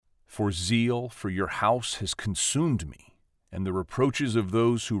For zeal for your house has consumed me, and the reproaches of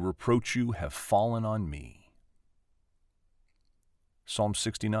those who reproach you have fallen on me. Psalm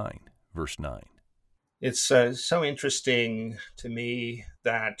 69, verse 9. It's so interesting to me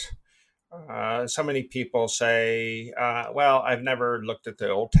that so many people say, well, I've never looked at the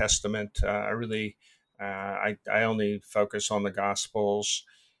Old Testament. I only focus on the Gospels.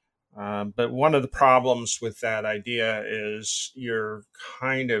 But one of the problems with that idea is you're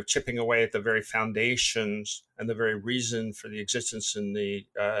kind of chipping away at the very foundations and the very reason for the existence in the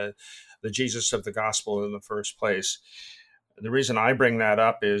Jesus of the Gospel in the first place. The reason I bring that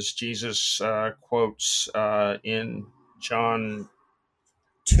up is Jesus quotes in John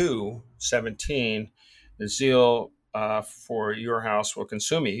 2:17, the zeal for your house will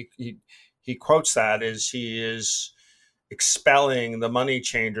consume me. He quotes that as he is expelling the money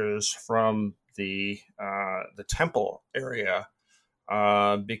changers from the temple area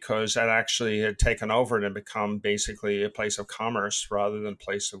because that actually had taken over and had become basically a place of commerce rather than a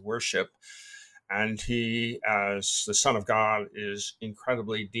place of worship. And he, as the Son of God, is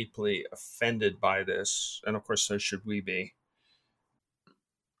incredibly deeply offended by this. And of course, so should we be.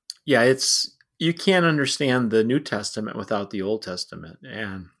 Yeah, you can't understand the New Testament without the Old Testament.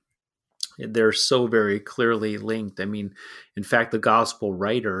 And they're so very clearly linked. I mean, in fact, the gospel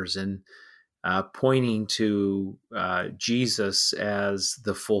writers and pointing to Jesus as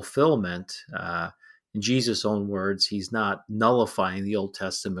the fulfillment, in Jesus' own words, he's not nullifying the Old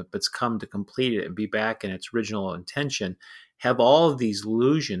Testament, but's come to complete it and be back in its original intention, have all of these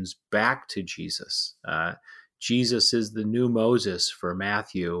allusions back to Jesus. Jesus is the new Moses for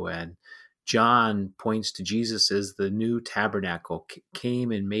Matthew, and John points to Jesus as the new tabernacle,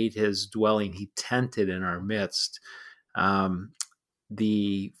 came and made his dwelling. He tented in our midst.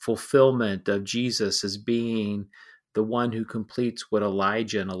 The fulfillment of Jesus as being the one who completes what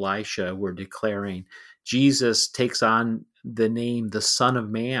Elijah and Elisha were declaring. Jesus takes on the name, the Son of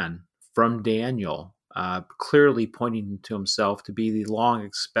Man, from Daniel, clearly pointing to himself to be the long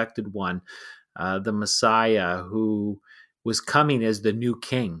expected one, the Messiah who was coming as the new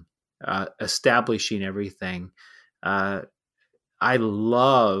king. Establishing everything. I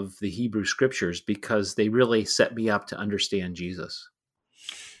love the Hebrew scriptures because they really set me up to understand Jesus.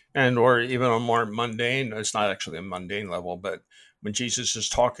 And or even on more mundane, it's not actually a mundane level, but when Jesus is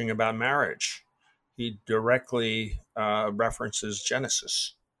talking about marriage, he directly references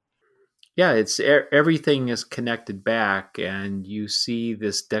Genesis. Yeah, it's everything is connected back, and you see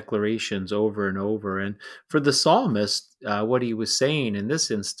this declarations over and over. And for the psalmist, what he was saying in this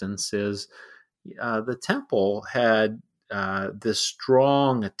instance is the temple had this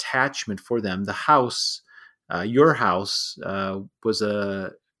strong attachment for them. The house, your house, was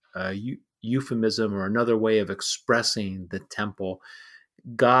a euphemism or another way of expressing the temple.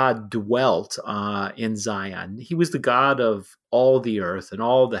 God dwelt in Zion. He was the God of all the earth and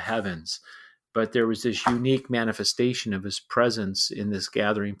all the heavens, but there was this unique manifestation of his presence in this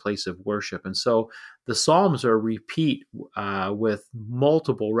gathering place of worship. And so the Psalms are repeat with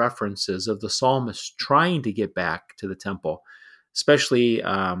multiple references of the psalmist trying to get back to the temple, especially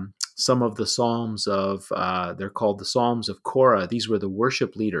some of the Psalms of, they're called the Psalms of Korah. These were the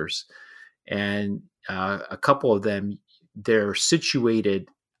worship leaders. And a couple of them, they're situated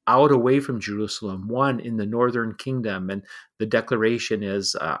out away from Jerusalem, one in the northern kingdom. And the declaration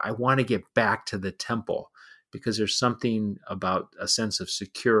is, I want to get back to the temple, because there's something about a sense of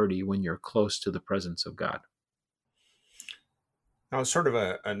security when you're close to the presence of God. Now, sort of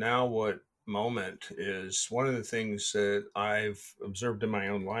a now what moment is one of the things that I've observed in my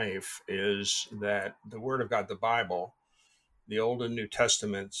own life is that the Word of God, the Bible, the Old and New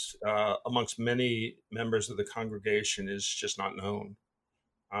Testaments, amongst many members of the congregation, is just not known.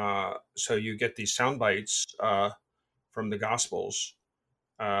 So you get these sound bites from the Gospels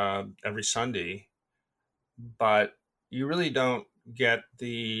every Sunday, but you really don't get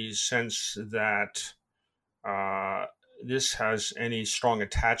the sense that this has any strong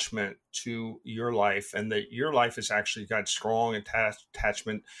attachment to your life, and that your life has actually got strong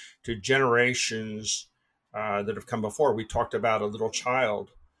attachment to generations that have come before. We talked about a little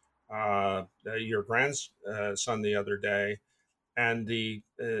child, your grandson, the other day, and the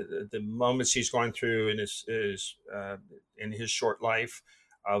moments he's going through in his short life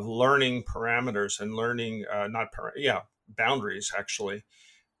of learning parameters and learning boundaries, actually.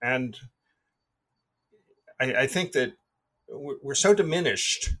 And I think that we're so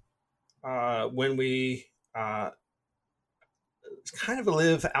diminished when we kind of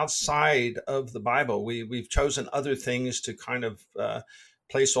live outside of the Bible. We've chosen other things to kind of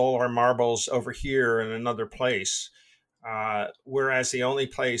place all our marbles over here in another place. Whereas the only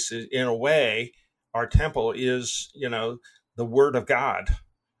place, in a way, our temple is, the Word of God.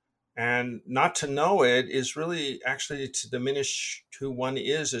 And not to know it is really actually to diminish who one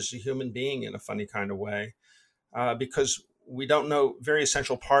is as a human being in a funny kind of way, because we don't know very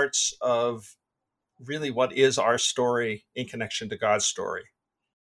essential parts of really what is our story in connection to God's story.